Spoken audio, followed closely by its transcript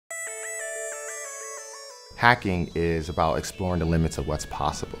Hacking is about exploring the limits of what's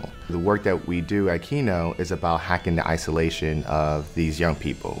possible. The work that we do at Kino is about hacking the isolation of these young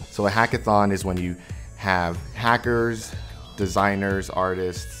people. So a hackathon is when you have hackers, designers,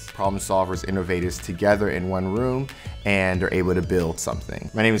 artists, problem solvers, innovators together in one room, and they're able to build something.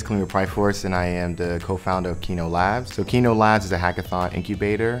 My name is Kalima Pryforce, and I am the co-founder of Kino Labs. So Kino Labs is a hackathon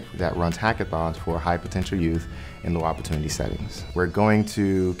incubator that runs hackathons for high potential youth in low opportunity settings. We're going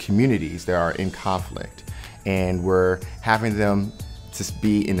to communities that are in conflict, and we're having them to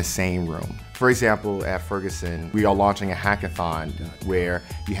be in the same room. For example, at Ferguson, we are launching a hackathon where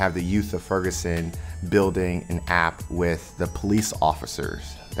you have the youth of Ferguson building an app with the police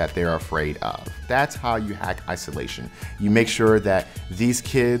officers that they're afraid of. That's how you hack isolation. You make sure that these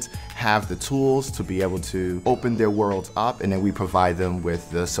kids have the tools to be able to open their worlds up, and then we provide them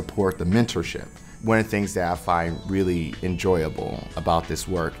with the support, the mentorship. One of the things that I find really enjoyable about this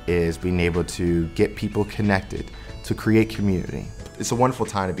work is being able to get people connected, to create community. It's a wonderful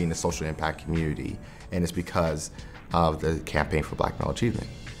time to be in the social impact community, and it's because of the Campaign for Black Male Achievement.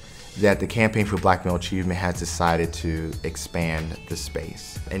 That the Campaign for Black Male Achievement has decided to expand the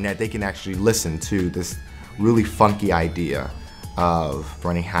space, and that they can actually listen to this really funky idea of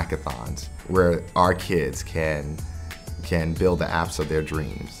running hackathons where our kids can build the apps of their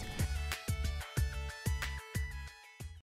dreams.